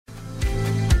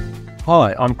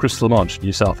Hi, I'm Chris Lamont,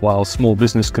 New South Wales Small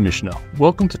Business Commissioner.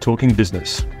 Welcome to Talking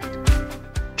Business.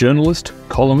 Journalist,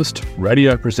 columnist,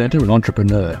 radio presenter and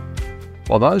entrepreneur.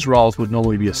 While those roles would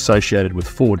normally be associated with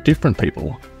four different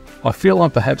people, I feel I'm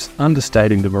perhaps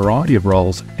understating the variety of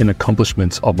roles and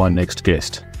accomplishments of my next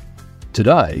guest.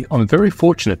 Today, I'm very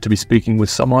fortunate to be speaking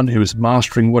with someone who is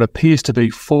mastering what appears to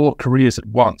be four careers at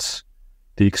once,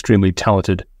 the extremely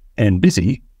talented and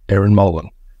busy Erin Molan.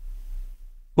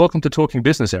 Welcome to Talking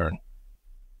Business, Erin.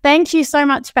 Thank you so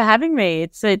much for having me.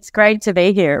 It's great to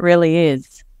be here. It really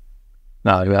is.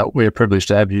 No, we're privileged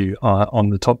to have you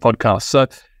on the top podcast. So,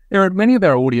 Erin, many of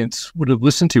our audience would have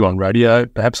listened to you on radio,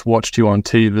 perhaps watched you on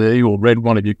TV or read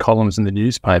one of your columns in the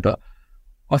newspaper.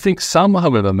 I think some,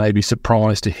 however, may be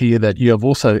surprised to hear that you have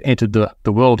also entered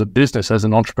the world of business as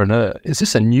an entrepreneur. Is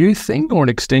this a new thing or an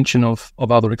extension of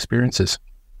other experiences?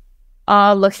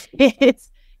 Look,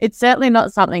 it's certainly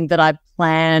not something that I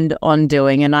planned on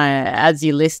doing. And as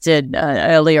you listed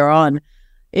earlier on,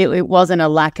 it wasn't a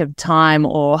lack of time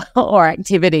or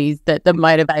activities that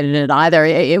motivated it either.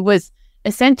 It was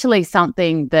essentially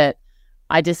something that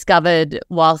I discovered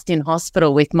whilst in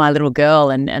hospital with my little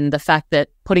girl, and the fact that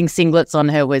putting singlets on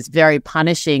her was very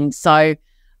punishing. So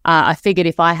I figured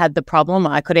if I had the problem,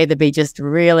 I could either be just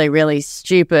really, really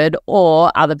stupid,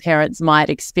 or other parents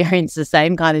might experience the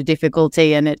same kind of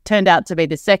difficulty. And it turned out to be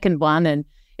the second one, and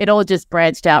it all just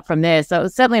branched out from there. So it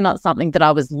was certainly not something that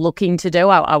I was looking to do.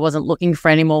 I wasn't looking for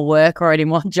any more work or any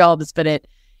more jobs, but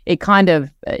it kind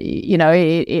of,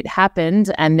 it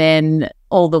happened. And then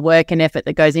all the work and effort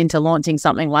that goes into launching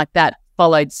something like that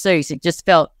followed suit. It just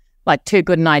felt like too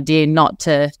good an idea not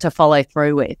to follow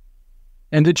through with.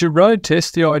 And did you road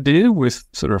test the idea with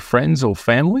sort of friends or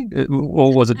family,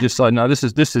 or was it just like, no, this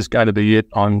is going to be it?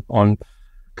 I'm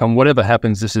come whatever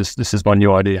happens. This is my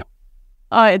new idea.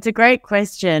 Oh, it's a great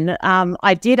question.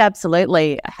 I did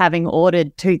absolutely, having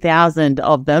ordered 2,000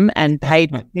 of them and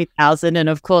paid 2,000, and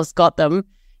of course got them.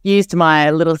 Used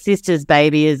my little sister's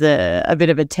baby as a bit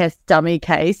of a test dummy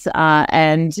case,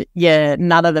 and yeah,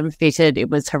 none of them fitted. It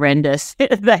was horrendous.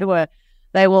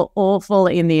 They were awful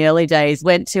in the early days.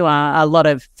 Went to a lot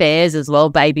of fairs as well,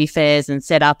 baby fairs, and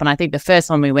set up. And I think the first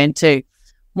one we went to,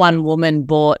 one woman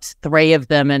bought 3 of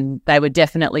them, and they were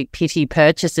definitely pity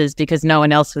purchases because no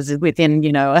one else was within,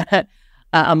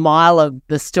 a mile of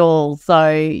the stall.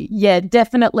 So yeah,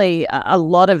 definitely a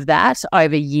lot of that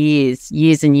over years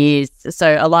and years.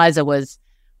 So Eliza was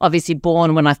obviously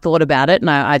born when I thought about it, and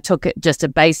I took just a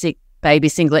basic baby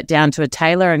singlet down to a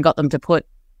tailor and got them to put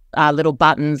little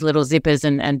buttons, little zippers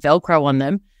and Velcro on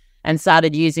them, and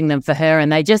started using them for her. And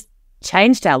they just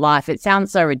changed our life. It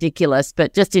sounds so ridiculous,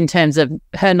 but just in terms of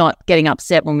her not getting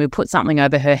upset when we put something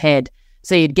over her head,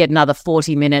 so you'd get another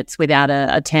 40 minutes without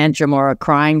a tantrum or a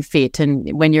crying fit.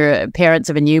 And when you're parents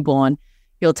of a newborn,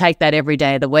 you'll take that every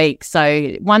day of the week.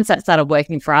 So once that started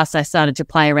working for us, I started to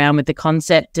play around with the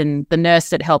concept, and the nurse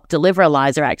that helped deliver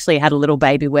Eliza actually had a little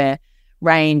baby wear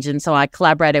range, and so I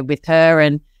collaborated with her,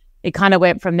 and it kind of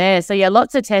went from there. So yeah,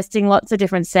 lots of testing, lots of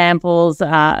different samples.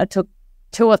 It took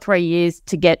 2 or 3 years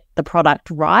to get the product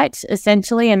right,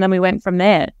 essentially, and then we went from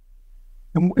there.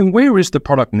 And where is the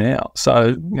product now?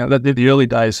 So, the early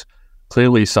days,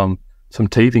 clearly some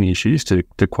teething issues, to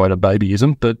quote a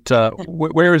babyism, but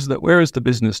where is the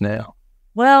business now?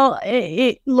 Well,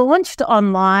 it launched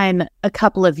online a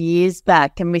couple of years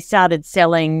back, and we started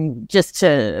selling just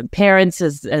to parents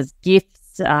as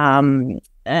gifts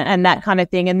and that kind of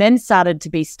thing, and then started to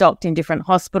be stocked in different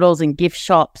hospitals and gift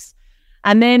shops.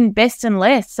 And then Best and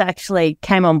Less actually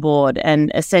came on board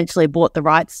and essentially bought the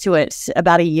rights to it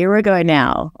about a year ago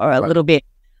now, or a little bit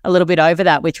over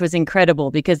that, which was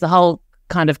incredible because the whole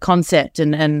kind of concept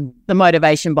and the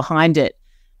motivation behind it,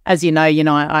 as you know,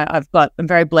 I'm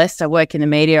very blessed. I work in the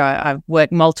media. I've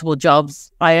worked multiple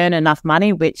jobs. I earn enough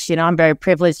money, which, I'm very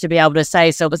privileged to be able to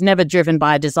say. So it was never driven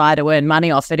by a desire to earn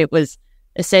money off it. It was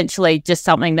essentially just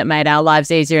something that made our lives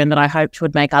easier and that I hoped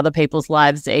would make other people's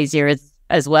lives easier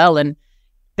as well. And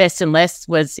Best and Less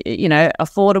was,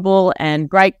 affordable and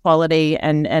great quality,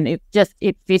 and it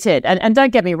fitted. And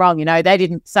don't get me wrong, they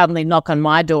didn't suddenly knock on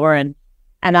my door and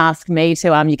ask me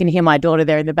to, you can hear my daughter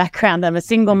there in the background. I'm a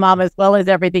single mum as well as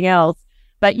everything else.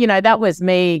 But, that was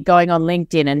me going on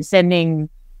LinkedIn and sending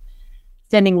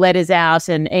letters out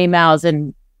and emails,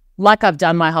 and like I've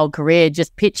done my whole career,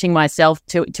 just pitching myself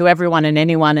to everyone and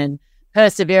anyone and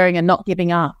persevering and not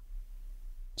giving up.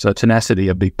 So tenacity,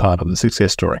 a big part of the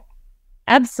success story.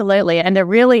 Absolutely. And a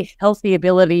really healthy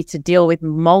ability to deal with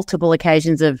multiple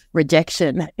occasions of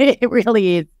rejection. It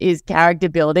really is character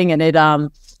building,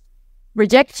 and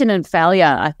Rejection and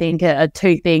failure, I think, are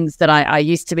two things that I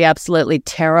used to be absolutely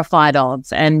terrified of.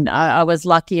 And I was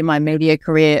lucky in my media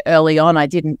career early on. I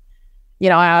didn't,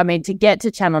 I mean, to get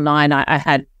to Channel 9, I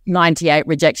had 98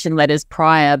 rejection letters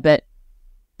prior, but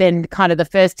then kind of the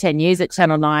first 10 years at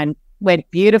Channel 9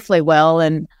 went beautifully well.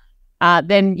 And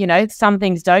then, some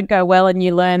things don't go well, and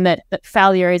you learn that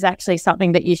failure is actually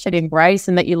something that you should embrace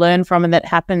and that you learn from, and that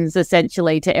happens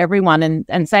essentially to everyone.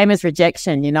 And same as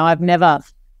rejection, I've never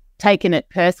taken it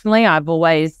personally. I've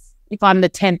always, if I'm the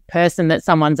 10th person that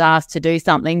someone's asked to do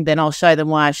something, then I'll show them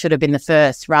why I should have been the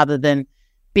first, rather than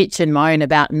bitch and moan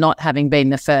about not having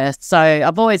been the first. So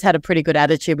I've always had a pretty good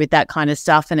attitude with that kind of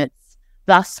stuff, and it's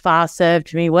thus far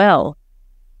served me well.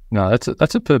 No,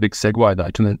 that's a perfect segue, though,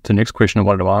 to the next question I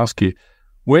wanted to ask you.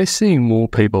 We're seeing more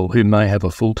people who may have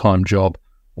a full-time job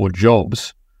or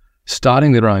jobs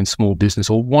starting their own small business,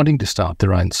 or wanting to start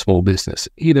their own small business,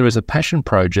 either as a passion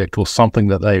project or something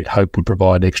that they hope would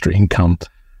provide extra income.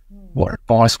 What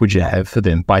advice would you have for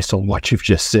them based on what you've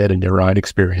just said and your own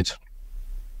experience?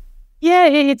 Yeah,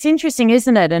 it's interesting,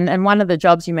 isn't it? And one of the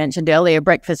jobs you mentioned earlier,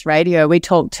 breakfast radio, we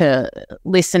talk to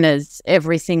listeners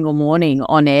every single morning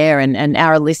on air, and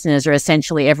our listeners are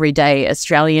essentially everyday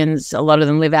Australians. A lot of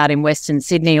them live out in Western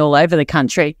Sydney, all over the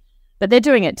country, but they're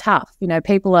doing it tough.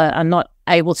 People are not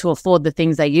able to afford the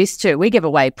things they used to. We give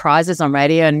away prizes on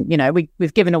radio, and,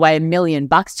 we've given away $1 million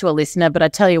to a listener, but I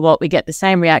tell you what, we get the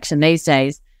same reaction these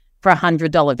days for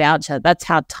 $100 voucher. That's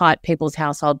how tight people's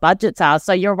household budgets are.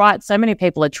 So you're right. So many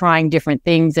people are trying different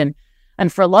things. And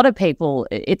for a lot of people,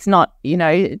 it's not,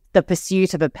 the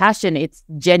pursuit of a passion. It's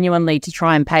genuinely to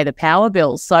try and pay the power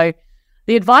bill. So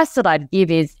the advice that I'd give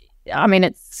is,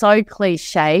 it's so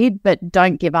cliched, but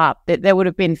don't give up. There would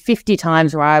have been 50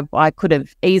 times where I could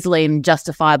have easily and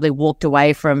justifiably walked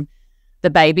away from the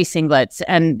baby singlets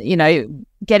and,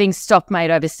 getting stock made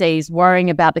overseas, worrying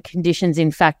about the conditions in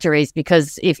factories,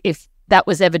 because if that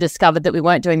was ever discovered that we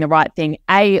weren't doing the right thing,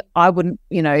 I wouldn't,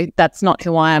 that's not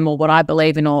who I am or what I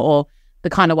believe in, or the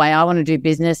kind of way I want to do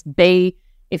business. B,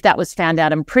 if that was found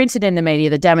out and printed in the media,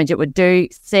 the damage it would do.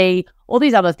 C, all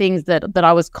these other things that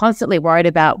I was constantly worried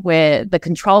about, where the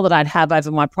control that I'd have over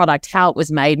my product, how it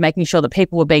was made, making sure that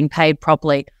people were being paid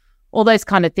properly, all those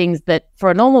kind of things that for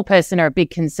a normal person are a big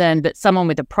concern, but someone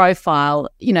with a profile,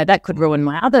 that could ruin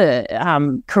my other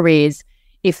careers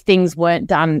if things weren't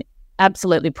done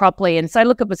absolutely properly. And so,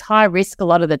 look, it was high risk a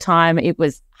lot of the time. It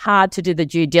was hard to do the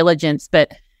due diligence,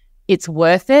 but it's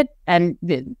worth it. And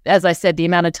as I said, the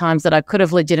amount of times that I could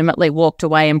have legitimately walked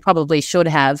away and probably should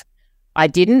have, I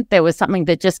didn't. There was something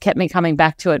that just kept me coming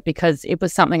back to it, because it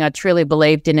was something I truly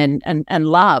believed in and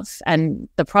love. And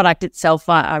the product itself,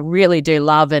 I really do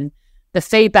love. And the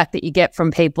feedback that you get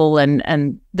from people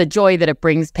and the joy that it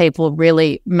brings people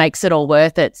really makes it all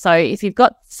worth it. So if you've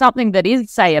got something that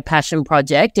is, say, a passion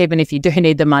project, even if you do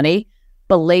need the money,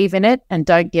 believe in it and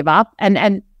don't give up,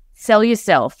 and sell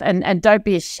yourself, and don't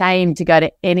be ashamed to go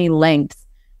to any lengths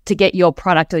to get your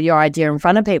product or your idea in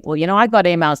front of people. I got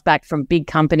emails back from big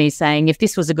companies saying, if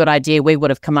this was a good idea, we would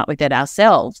have come up with it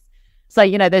ourselves. So,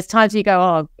 there's times you go,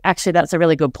 oh, actually, that's a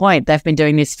really good point. They've been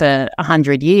doing this for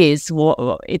 100 years.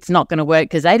 Well, it's not going to work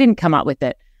because they didn't come up with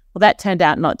it. Well, that turned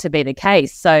out not to be the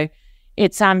case. So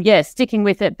it's, sticking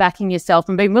with it, backing yourself,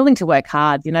 and being willing to work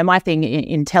hard. My thing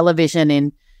in television,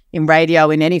 in radio,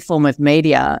 in any form of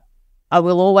media, I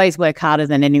will always work harder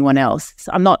than anyone else.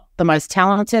 I'm not the most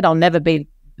talented. I'll never be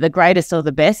the greatest or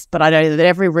the best, but I know that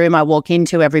every room I walk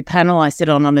into, every panel I sit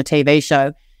on a TV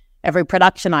show, every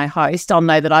production I host, I'll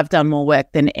know that I've done more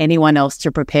work than anyone else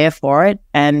to prepare for it.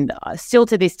 And still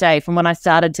to this day, from when I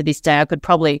started to this day, I could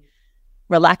probably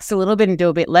relax a little bit and do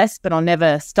a bit less, but I'll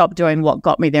never stop doing what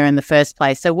got me there in the first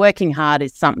place. So working hard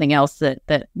is something else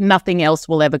that nothing else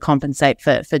will ever compensate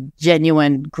for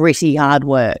genuine, gritty, hard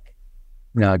work.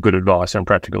 No, good advice and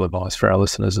practical advice for our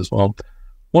listeners as well.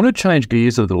 Want to change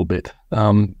gears a little bit.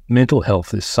 Mental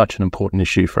health is such an important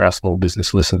issue for our small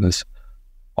business listeners.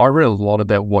 I read a lot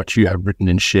about what you have written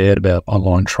and shared about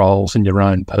online trolls and your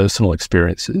own personal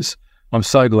experiences. I'm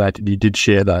so glad that you did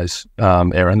share those,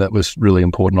 Erin. That was really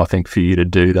important, I think, for you to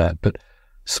do that. But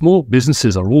small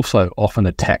businesses are also often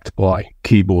attacked by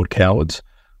keyboard cowards,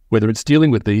 whether it's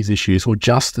dealing with these issues or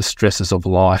just the stresses of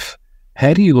life.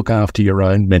 How do you look after your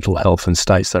own mental health and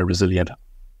stay so resilient?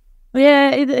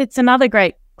 Yeah, it's another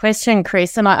great question,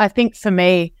 Chris. And I think for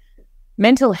me,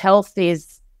 mental health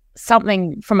is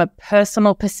something from a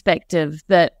personal perspective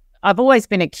that I've always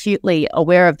been acutely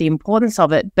aware of the importance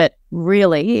of it, but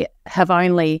really have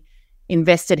only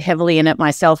invested heavily in it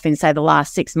myself in, say, the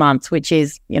last 6 months, which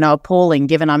is, appalling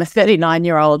given I'm a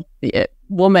 39-year-old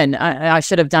woman. I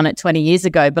should have done it 20 years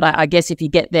ago, but I guess if you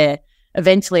get there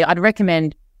eventually I'd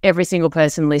recommend every single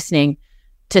person listening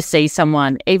to see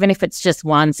someone, even if it's just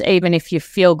once, even if you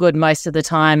feel good most of the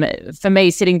time. For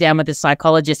me, sitting down with a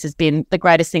psychologist has been the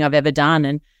greatest thing I've ever done.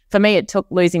 And for me, it took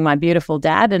losing my beautiful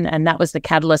dad, and that was the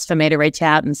catalyst for me to reach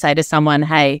out and say to someone,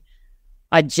 hey,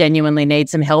 I genuinely need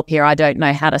some help here. I don't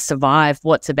know how to survive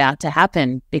what's about to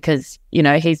happen because,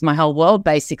 he's my whole world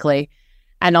basically.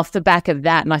 And off the back of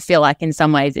that, and I feel like in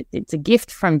some ways it's a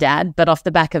gift from dad, but off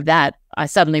the back of that, I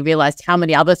suddenly realized how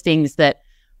many other things that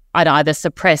I'd either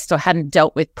suppressed or hadn't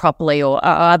dealt with properly, or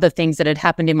other things that had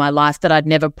happened in my life that I'd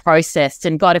never processed.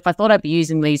 And God, if I thought I'd be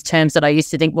using these terms that I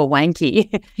used to think were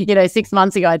wanky, 6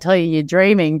 months ago, I'd tell you you're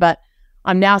dreaming, but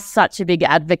I'm now such a big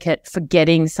advocate for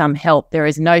getting some help. There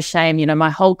is no shame. My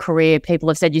whole career, people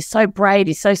have said, you're so brave,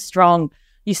 you're so strong.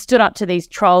 You stood up to these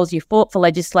trolls, you fought for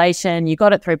legislation, you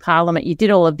got it through Parliament, you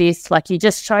did all of this, like you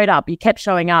just showed up, you kept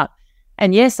showing up.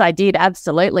 And yes, I did,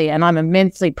 absolutely. And I'm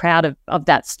immensely proud of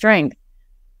that strength,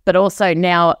 but also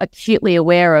now acutely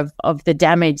aware of the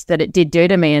damage that it did do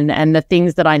to me and the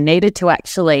things that I needed to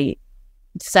actually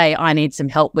say I need some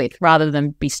help with rather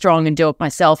than be strong and do it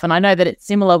myself. And I know that it's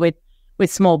similar with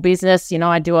small business.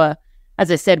 As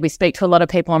I said, we speak to a lot of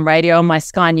people on radio, on my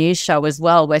Sky News show as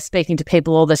well. We're speaking to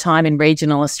people all the time in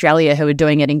regional Australia who are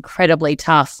doing it incredibly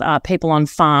tough, people on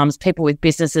farms, people with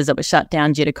businesses that were shut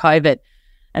down due to COVID.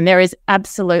 And there is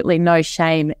absolutely no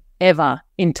shame ever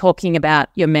in talking about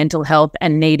your mental health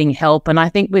and needing help. And I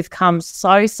think we've come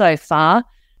so far.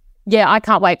 Yeah, I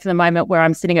can't wait for the moment where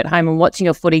I'm sitting at home and watching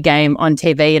a footy game on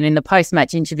TV, and in the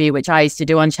post-match interview, which I used to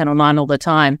do on Channel 9 all the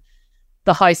time,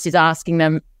 the host is asking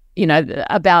them,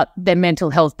 about their mental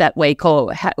health that week,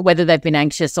 or whether they've been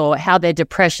anxious, or how their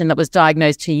depression that was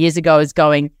diagnosed 2 years ago is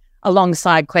going,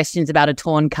 alongside questions about a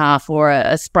torn calf or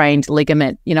a sprained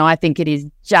ligament. I think it is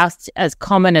just as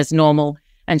common as normal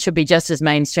and should be just as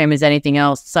mainstream as anything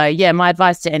else. So yeah, my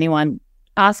advice to anyone,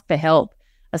 ask for help.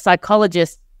 A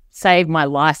psychologist saved my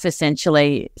life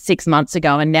essentially 6 months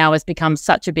ago, and now has become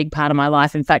such a big part of my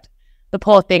life. In fact, the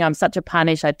poor thing, I'm such a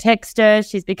punish. I text her.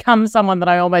 She's become someone that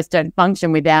I almost don't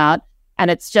function without.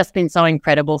 And it's just been so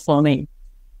incredible for me.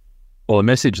 Well, the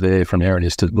message there from Erin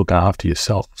is to look after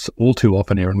yourself. So all too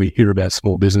often, Erin, we hear about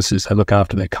small businesses. They look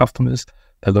after their customers,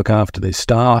 they look after their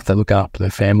staff, they look after their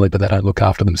family, but they don't look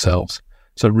after themselves.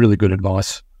 So really good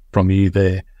advice from you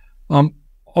there. I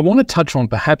want to touch on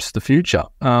perhaps the future,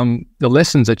 the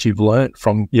lessons that you've learned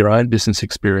from your own business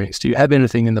experience. Do you have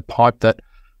anything in the pipe that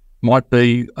might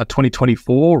be a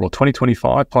 2024 or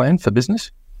 2025 plan for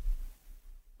business?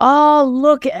 Oh,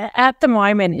 look, at the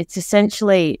moment, it's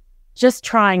essentially just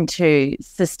trying to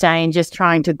sustain, just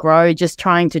trying to grow, just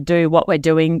trying to do what we're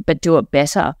doing, but do it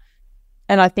better.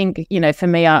 And I think, for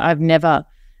me, I've never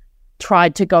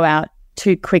tried to go out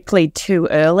too quickly, too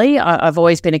early. I've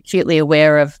always been acutely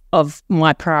aware of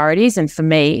my priorities. And for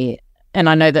me, and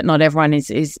I know that not everyone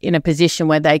is in a position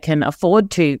where they can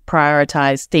afford to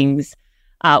prioritize things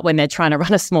when they're trying to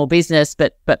run a small business.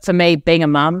 But for me, being a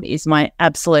mum is my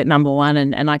absolute number one.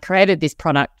 And I created this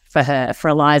product for her, for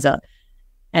Eliza.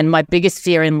 And my biggest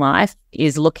fear in life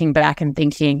is looking back and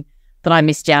thinking that I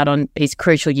missed out on these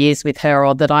crucial years with her,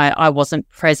 or that I wasn't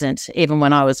present even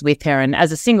when I was with her. And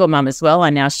as a single mum as well,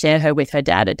 I now share her with her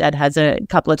dad. Her dad has a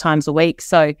couple of times a week.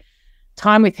 So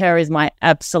time with her is my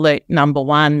absolute number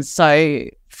one. So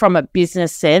from a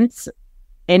business sense,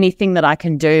 anything that I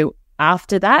can do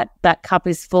after that cup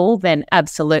is full, then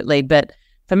absolutely. But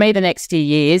for me, the next few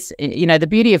years, the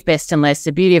beauty of Best and Less,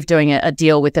 the beauty of doing a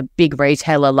deal with a big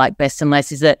retailer like Best and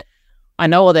Less is that I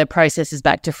know all their processes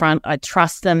back to front. I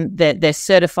trust them. They're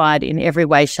certified in every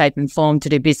way, shape and form to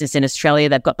do business in Australia.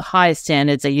 They've got the highest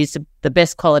standards. They use the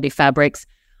best quality fabrics.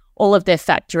 All of their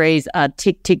factories are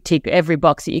tick, tick, tick, every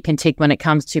box that you can tick when it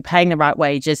comes to paying the right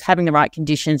wages, having the right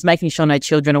conditions, making sure no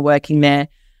children are working there.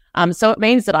 So it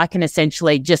means that I can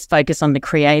essentially just focus on the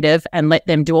creative and let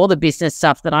them do all the business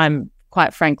stuff that I'm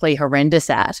quite frankly horrendous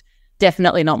at.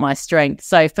 Definitely not my strength.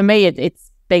 So for me,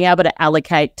 it's being able to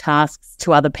allocate tasks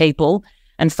to other people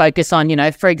and focus on,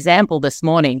 for example, this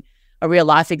morning, a real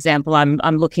life example, I'm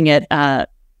looking at a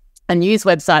news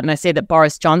website and I see that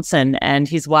Boris Johnson and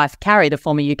his wife Carrie, the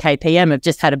former UK PM, have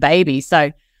just had a baby.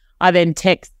 So I then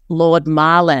text Lord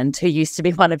Marland, who used to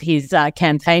be one of his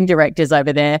campaign directors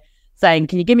over there, saying,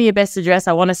 can you give me your best address?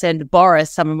 I want to send Boris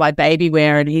some of my baby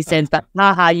wear. And he sends back,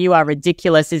 haha, you are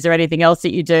ridiculous. Is there anything else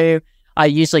that you do? I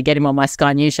usually get him on my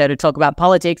Sky News show to talk about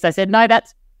politics. I said, no,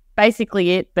 that's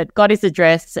basically it, but got his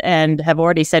address and have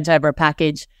already sent over a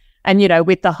package. And,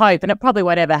 with the hope, and it probably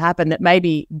won't ever happen, that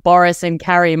maybe Boris and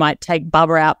Carrie might take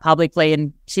Bubba out publicly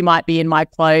and she might be in my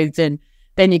clothes, and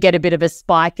then you get a bit of a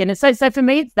spike. And so for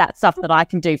me, it's that stuff that I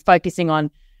can do, focusing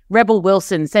on Rebel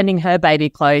Wilson sending her baby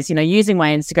clothes, using my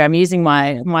Instagram, using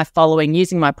my following,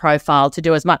 using my profile to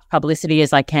do as much publicity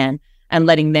as I can, and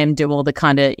letting them do all the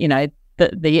kind of,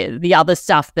 the other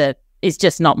stuff that is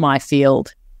just not my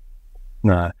field.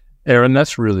 No, Erin,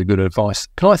 that's really good advice.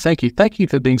 Can I thank you? Thank you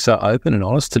for being so open and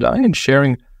honest today and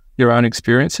sharing your own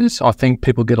experiences. I think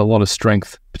people get a lot of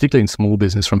strength, particularly in small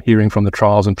business, from hearing from the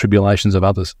trials and tribulations of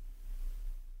others.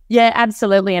 Yeah,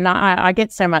 absolutely. And I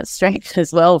get so much strength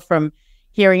as well from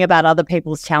hearing about other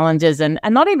people's challenges and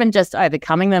not even just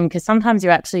overcoming them, because sometimes you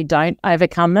actually don't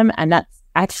overcome them, and that's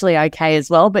actually okay as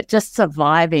well. But just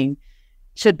surviving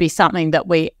should be something that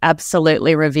we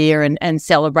absolutely revere and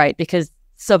celebrate, because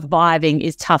surviving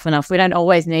is tough enough. We don't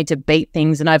always need to beat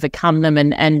things and overcome them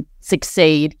and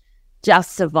succeed.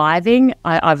 Just surviving,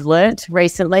 I've learnt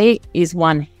recently, is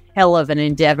one hell of an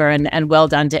endeavour, and well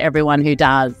done to everyone who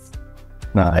does.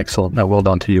 No, excellent. No, well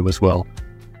done to you as well.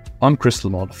 I'm Chris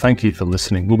Lamont. Thank you for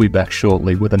listening. We'll be back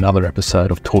shortly with another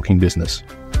episode of Talking Business.